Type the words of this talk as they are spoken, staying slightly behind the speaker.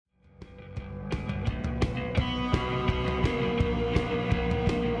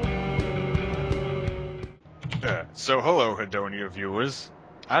So hello, Hedonia viewers.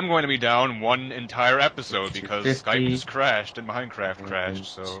 I'm going to be down one entire episode because Skype just crashed and Minecraft crashed,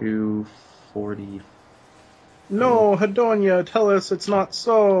 so... 240... No, Hedonia, tell us it's not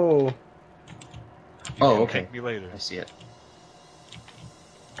so. Oh, okay. Thank me later. I see it.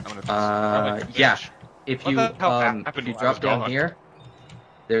 I'm gonna yeah. If you happened if you while I was drop down gone? here,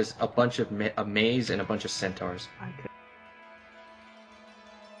 there's a bunch of a maze and a bunch of centaurs.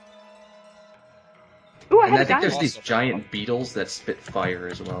 Ooh, And I think diamond. there's these giant beetles that spit fire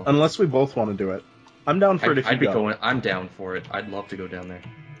as well. Unless we both want to do it. I'm down for it if you go. I'm down for it. I'd love to go down there.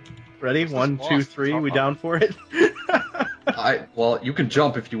 Ready? What's 1, this 2, boss? 3. We down for it? Well, you can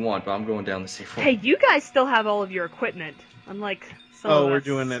jump if you want, but I'm going down the safe road. Hey, you guys still have all of your equipment, unlike some of us. Oh, we're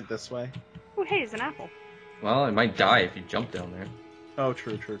doing it this way. Oh, hey, it's an apple. Well, it might die if you jump down there. Oh,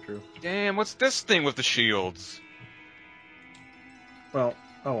 true. Damn, what's this thing with the shields? Well,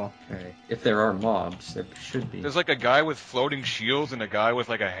 oh well. Okay. If there are mobs, there should be. There's like a guy with floating shields and a guy with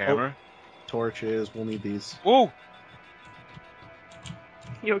like a hammer. Torches, we'll need these. Whoa!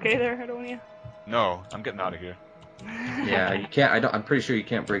 You okay there, Hedonia? No, I'm getting out of here. Yeah, you can't. I'm pretty sure you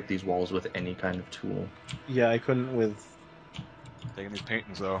can't break these walls with any kind of tool. Yeah, I couldn't with... Taking these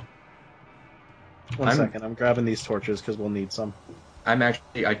paintings though. One second, I'm grabbing these torches because we'll need some. I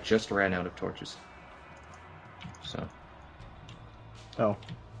just ran out of torches. So. Oh.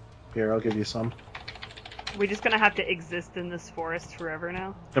 Here, I'll give you some. We're just gonna have to exist in this forest forever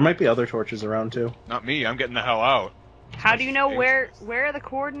now? There might be other torches around too. Not me, I'm getting the hell out. How do you know where are the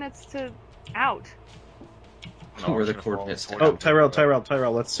coordinates to out? No, Where I'm the just gonna coordinates fall Oh, forward.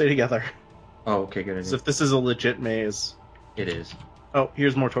 Tyrell, let's stay together. Oh, okay, good As idea. if this is a legit maze. It is. Oh,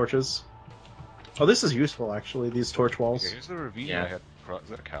 here's more torches. Oh, this is useful, actually, these torch walls. Okay, here's the ravine Yeah. I had. Is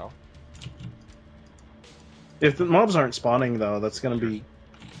that a cow? If the mobs aren't spawning, though, that's going to be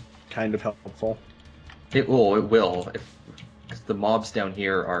kind of helpful. It will. If the mobs down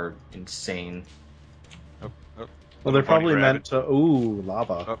here are insane. Well, they're probably bunny meant to... Ooh,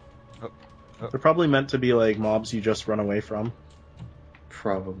 lava. Oh. They're probably meant to be, like, mobs you just run away from.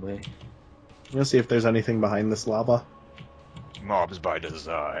 Probably. I'm gonna see if there's anything behind this lava. Mobs by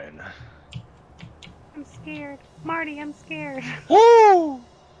design. I'm scared. Marty, I'm scared. Woo!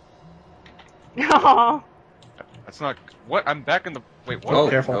 Oh. That's not... What? I'm back in the... Wait, what? Oh,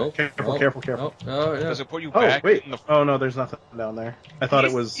 Careful, oh, careful, oh, careful. Oh, yeah. Does it put you Oh, back wait. in the... Oh, no, there's nothing down there. I thought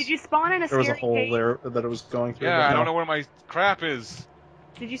it was... Did you spawn in a There was a scary hole cave? there that it was going through. Yeah, but I no. don't know where my crap is.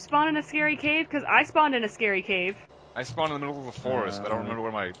 Did you spawn in a scary cave? Because I spawned in a scary cave. I spawned in the middle of the forest. I don't remember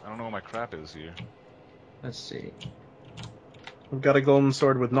where my... I don't know where my crap is here. Let's see. We've got a golden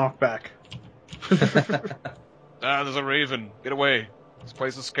sword with knockback. Ah, there's a raven. Get away. This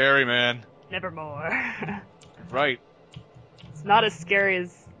place is scary, man. Nevermore. Right. It's not as scary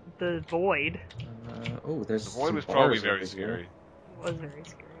as the void. Oh, there's The void some was probably bars very over scary. here. It was very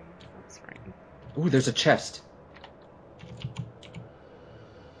scary. That's right. Ooh, there's a chest.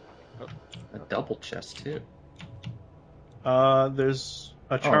 Oh. A double chest too. There's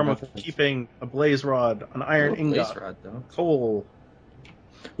a charm of nothing. keeping, a blaze rod, an iron Oh, ingot, blaze rod, though. coal.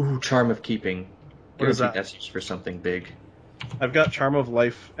 Ooh, charm of keeping. What is Guaranteed that? That's used for something big. I've got charm of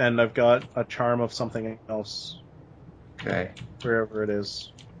life, and I've got a charm of something else, Okay. wherever it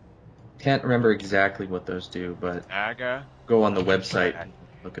is. Can't remember exactly what those do, but Naga? go on the website and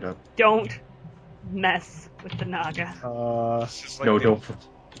look it up. Don't mess with the Naga. It's just like No, the-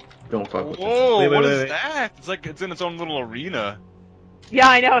 don't fuck with it. Whoa, Wait, what is wait. that? It's like it's in its own little arena. Yeah,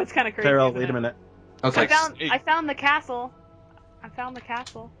 I know, it's kind of crazy. Tyrell, isn't wait a it? minute. Okay. I found the castle. I found the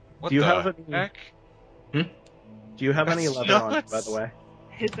castle. What Do you the have any- heck? Do you have any That's leather on you, nuts. by the way?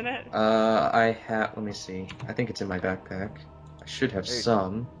 Isn't it? I have. Let me see. I think it's in my backpack. I should have Hey.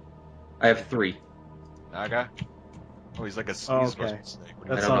 some. I have 3. Naga? Oh, he's like a Oh, he's supposed okay. to be a snake.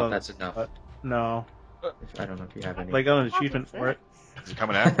 What I That's don't know not if that's enough. but- No. I don't know if you have any. Like, got an achievement for it. is he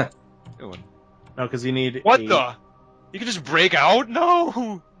coming at me? Doing? No, because you need What a- the? You can just break out?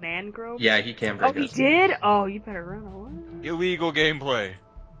 No! Mangrove? Yeah, he can Oh, break he us. did? Oh, you better run away. Illegal gameplay.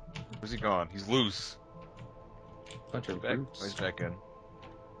 Where's he gone? He's loose. Bunch of Back. Oh, roots. he's back in.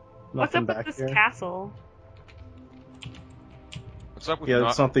 What's Nothing up with back this here. castle? What's up with Yeah, not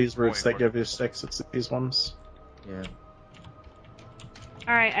it's not these roots going that give you sticks, it's these ones. Yeah.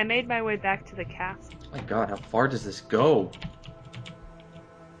 Alright, I made my way back to the castle. My God, how far does this go?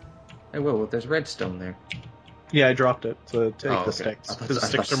 Hey, whoa, there's redstone there. Yeah, I dropped it to take Oh, the okay. sticks. I thought- Because I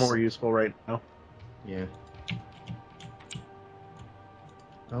sticks thought- are more useful right now. Yeah.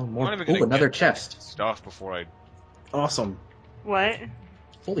 Oh, I'm more. not even gonna Oh, another get chest. stuff before I... Awesome. What?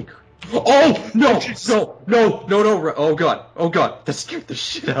 Holy crap. Oh, no! No! Oh, God. That scared the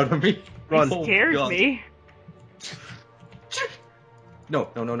shit out of me. Run. It scared God. me.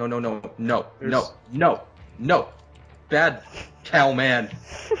 No. Bad cow man.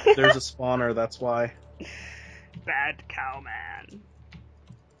 There's a spawner, that's why. Bad cow man.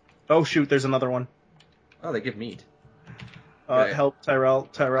 Oh shoot, there's another one. Oh, they give meat. Right. Help Tyrell.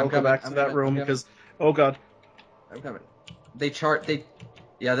 Tyrell, go back to that room because... Oh god. I'm coming.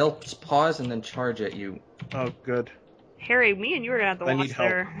 They'll pause and then charge at you. Oh, good. Harry, me and you are gonna have to I watch need help.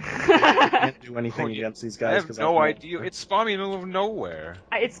 there. I can't do anything against these guys. I have no idea. It spawned me in the middle of nowhere.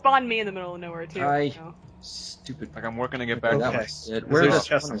 It spawned me in the middle of nowhere too. So. Stupid. Like I'm working to get back. Okay. That was it. Where's Where the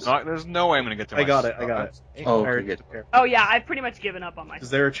chest? There's no way I'm gonna get to my I got it. Oh, okay, good. Oh yeah, I've pretty much given up on my. Because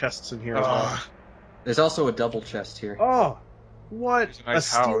there are chests in here as well. There's also a double chest here. Oh! What? There's a nice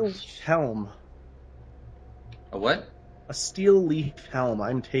steel house. helm. A what? A steel leaf helm.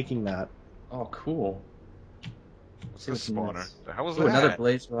 I'm taking that. Oh, cool. What's this spawner? The hell was Ooh, that? another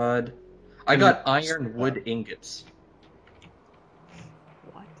blaze rod. I got iron wood ingots.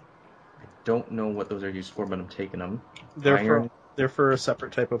 What? I don't know what those are used for, but I'm taking them. They're for a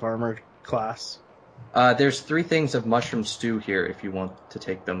separate type of armor class. There's 3 things of mushroom stew here if you want to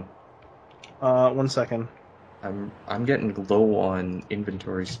take them. 1 second. I'm getting low on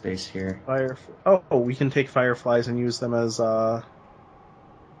inventory space here. Oh, we can take fireflies and use them as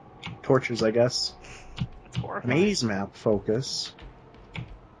torches, I guess. That's horrifying. Maze map focus.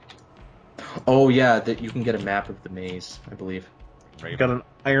 Oh yeah, that you can get a map of the maze, I believe. I've got an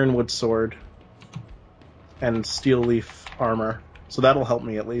ironwood sword and steel leaf armor, so that'll help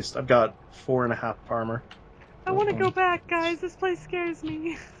me at least. I've got 4.5 armor. I want to go back, guys. This place scares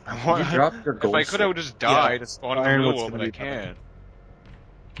me. You dropped your gold If I could, I would just die to spawn in the Ironwood's middle, but gonna I be better.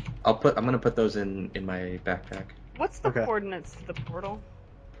 can't. I'm gonna put those in my backpack. What's the Okay. coordinates to the portal?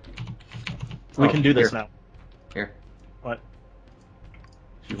 We can do this here. now. Here. What?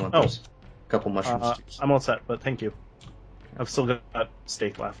 If you want Oh. those. Couple mushroom stews. I'm all set, but thank you. I've still got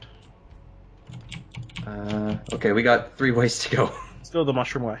steak left. Okay, we got 3 ways to go. Let's go the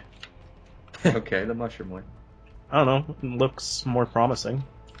mushroom way. Okay, the mushroom way. I don't know. It looks more promising.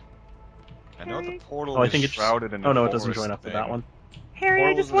 I know the portal I is think it's shrouded in Oh no, the it doesn't forest join up with thing. that one. Harry, I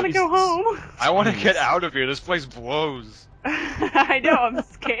Portals just want to are go home. I want to get out of here. This place blows. I know, I'm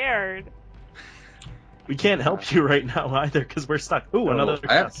scared. We can't help you right now either because we're stuck. Ooh, No, another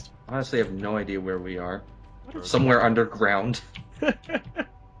I chest. honestly have no idea where we are. What is Somewhere underground.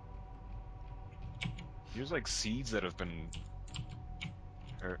 There's like seeds that have been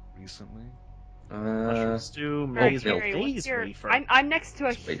hurt recently. Mushroom stew, Harry, maze Harry, what's maze your... wafer. I'm next to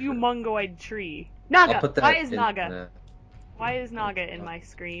a Just wait for it. humongoid tree. I'll Naga! put that Why is in Naga? the- Why is Naga in my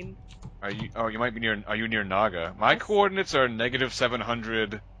screen? Are you? Oh, you might be near. Are you near Naga? My coordinates are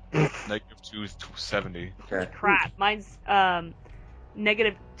 -700, -270. Okay. Crap, mine's -211.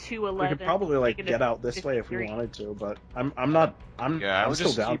 We could probably like get out this way if we 53. wanted to, but I'm not. I'm would still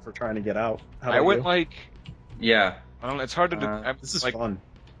just down keep- for trying to get out. How I about went you? like. Yeah. I don't know. It's hard to. This is like, fun.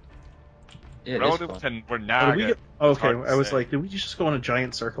 It is relative fun. to where Oh, Naga. did we get... it's Okay, hard to I was say. like, did we just go in a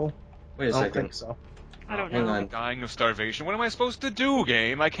giant circle? Wait a I don't second. think so. I don't Hang know. on. Dying of starvation. What am I supposed to do,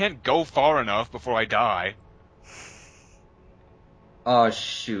 game? I can't go far enough before I die. Oh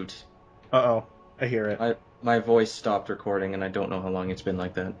shoot. Uh-oh. I hear it. My voice stopped recording and I don't know how long it's been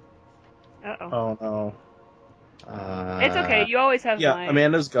like that. Uh-oh. Oh, no. It's okay, you always have Yeah, my...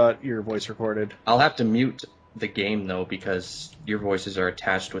 Amanda's got your voice recorded. I'll have to mute the game though because your voices are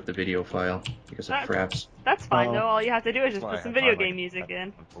attached with the video file because of fraps. That's fine, Oh. though. All you have to do is just That's why put some I video find, like, game music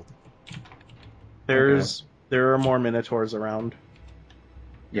in. There are more minotaurs around.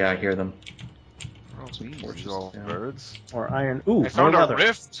 Yeah, I hear them. Oh, Some these torches are all down. birds. Or iron. Ooh, I found more a leather.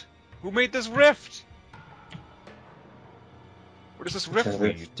 rift. Who made this rift? Where does this It's a rift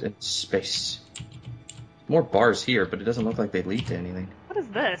lead? rift in space. More bars here, but it doesn't look like they lead to anything. What is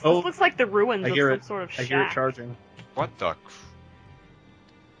this? Oh, This looks like the ruins I of hear some it. sort of I shack. hear it charging. What the?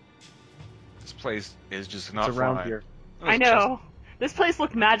 This place is just not It's around fine. here. I know. This place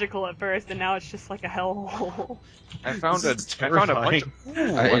looked magical at first, and now it's just like a hellhole. I found This is I found a bunch of.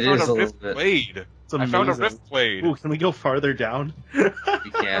 Ooh, I It found is a a rift little bit. blade. It's I amazing. found a rift blade. Ooh, can we go farther down? We A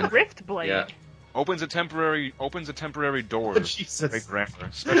can. rift blade. Yeah. Opens a temporary door. Jesus. Great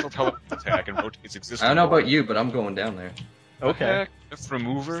grammar. Special teleport attack and rotates existing. I don't know about doors. you, but I'm going down there. Okay. Heck? Rift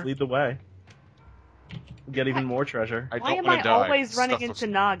remover. Just lead the way. We'll get even more treasure. I Why don't am want I to die. always This running stuff looks-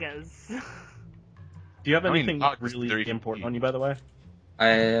 into Nagas? Do you have I mean, anything not just really very important deep. on you, by the way? I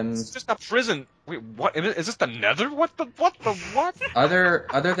am. It's just a prison. Wait, what? Is this the Nether? What?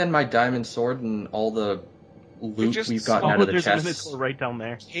 Other than my diamond sword and all the loot just we've gotten saw out of the There's a chests. minotaur right down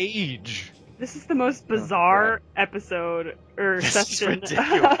there. Cage. This is the most bizarre episode or This is section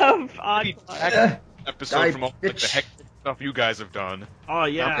ridiculous. of Odd Class. episode Die, from all like, the bitch. hectic stuff you guys have done. Oh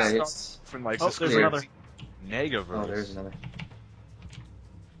yeah. Okay, Stuff it's... from like Oh, this there's crazy another. Negaverse. Oh, there's another.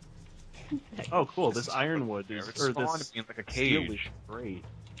 Oh, cool. This ironwood is, It or spawned this me in like a steel cage. leaf. Great.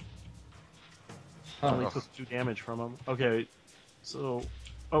 Oh, Only took 2 damage from him. Okay, so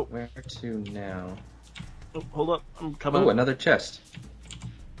where to now? oh, hold up, I'm coming. Oh, another chest.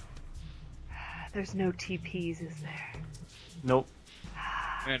 There's no TPs, is there? Nope.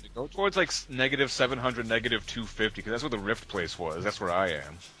 Man, to go towards like negative 700, negative 250, because that's where the rift place was. That's where I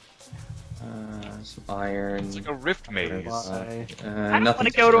am. Some iron. It's like a rift maze. Bye. I don't nothing want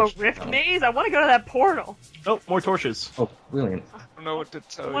to go to a much. rift Oh. maze. I want to go to that portal. Oh, more torches. Oh, brilliant. I don't know what to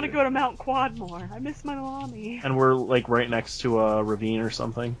tell I you. want to go to Mount Quadmore. I miss my mommy. And we're like right next to a ravine or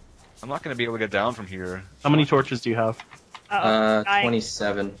something. I'm not going to be able to get down from here. How many torches do you have? I-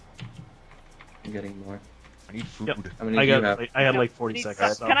 27. I'm getting more. I need food. Yep. How many I do you got. have? Like, I had like Need 46.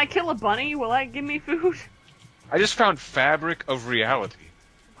 some- So. Can I kill a bunny? Will that give me food? I just found fabric of reality.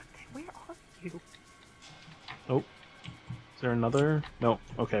 Where are you? Is there another? No.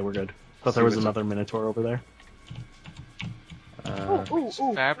 Okay, we're good. Thought there was another minotaur over there. What's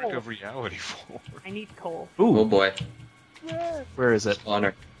fabric of reality for? I need coal. Ooh, Oh boy. where is it?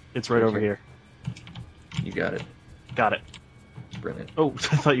 Honor. It's right over here. You got it. Got it. Brilliant. Oh, I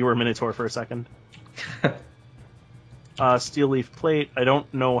thought you were a minotaur for a second. Steel leaf plate. I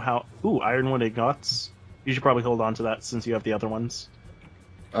don't know how. Ooh, ironwood ingots. You should probably hold on to that since you have the other ones.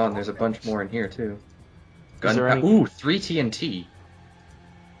 Oh, and there's a bunch more in here too. Is there any- Ooh, 3 TNT.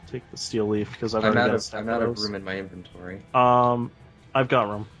 Take the steel leaf because I've I'm already out got a of stack I'm out of those. room in my inventory. I've got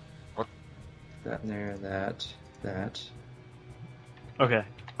room. That in there, that. Okay.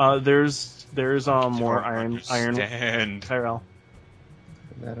 There's more iron Understand. Tyrell.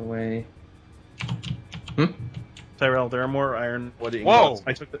 Put that away. Tyrell, there are more ironwood Whoa! ingots.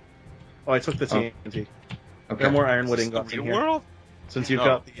 I took the TNT. There Okay. are more ironwood Is this ingots the in real here. world? Since you've No.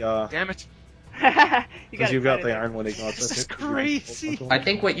 got the Damn it. since you've got the ironwood ingots. This I is think- crazy. I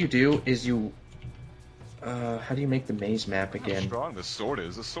think what you do is you. How do you make the maze map How again? strong this sword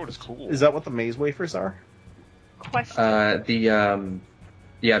is. This sword is cool. Is that what the maze wafers are? Question.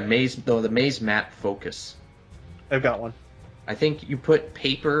 Maze. Though the maze map focus. I've got one. I think you put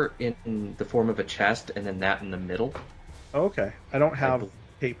paper in the form of a chest, and then that in the middle. Oh, okay. I don't have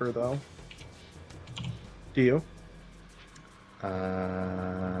paper though. Do you?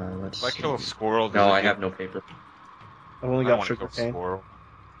 Let's If I see. kill a squirrel, does No, it I give- have no paper. I've only I got want to kill sugar a cane. squirrel.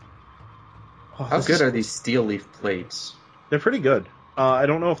 Oh, How this good is- are these steel leaf plates? They're pretty good. I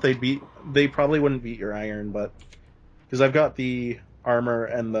don't know if they probably wouldn't beat your iron, but because I've got the armor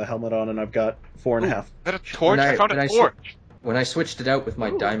and the helmet on, and I've got 4.5. Is that a torch? When I found when a I torch. When I switched it out with my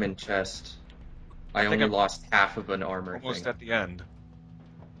Ooh. diamond chest, I think only I'm lost half of an armor Almost thing. at the end.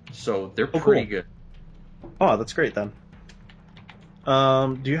 So they're Oh, pretty cool. good. Oh, that's great then.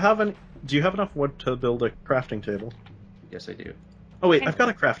 Do you have enough wood to build a crafting table? Yes, I do. Oh wait, I've got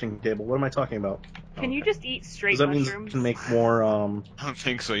a crafting table. What am I talking about? Can you okay. just eat straight Does that mean I mushrooms? can make more? I don't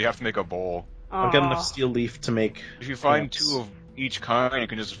think so. You have to make a bowl. I've got Aw. enough steel leaf to make. If you find Yes. 2 of each kind, you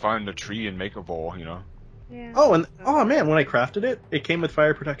can just find a tree and make a bowl, you know? Yeah. Oh, and oh man, when I crafted it, it came with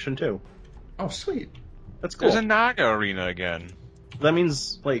fire protection too. Oh, sweet. That's cool. There's a Naga arena again. That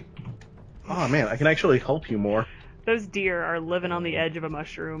means like, oh man, I can actually help you more. Those deer are living on the edge of a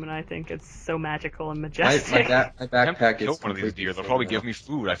mushroom, and I think it's so magical and My majestic. backpack I'm tempted to is kill one of these completely deer. They'll full probably now. give me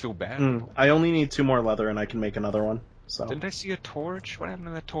food. I feel bad. I only need 2 more leather, and I can make another one. So, Didn't I see a torch? What happened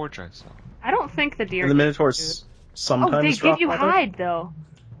to that torch I saw? I don't think the deer. and the give minotaurs food. sometimes Oh, they drop give you leather. hide though.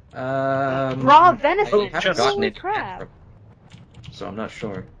 I Raw venison. haven't chest. gotten Holy it yet crap! from- so I'm not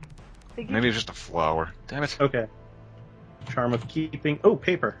sure. They give Maybe it's just a flower. Damn it. Okay. Charm of keeping. Oh,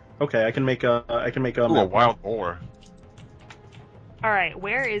 paper. Okay, I can make a. Ooh, a wild boar. All right,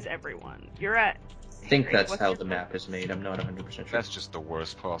 where is everyone? You're at. I think Hey, that's what's how your the map is made. I'm not 100% sure. That's just the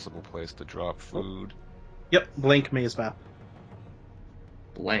worst possible place to drop food. Yep, blank maze map.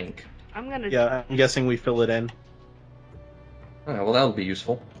 Blank. I'm gonna. Yeah, I'm guessing we fill it in. Oh, well, that'll be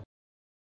useful.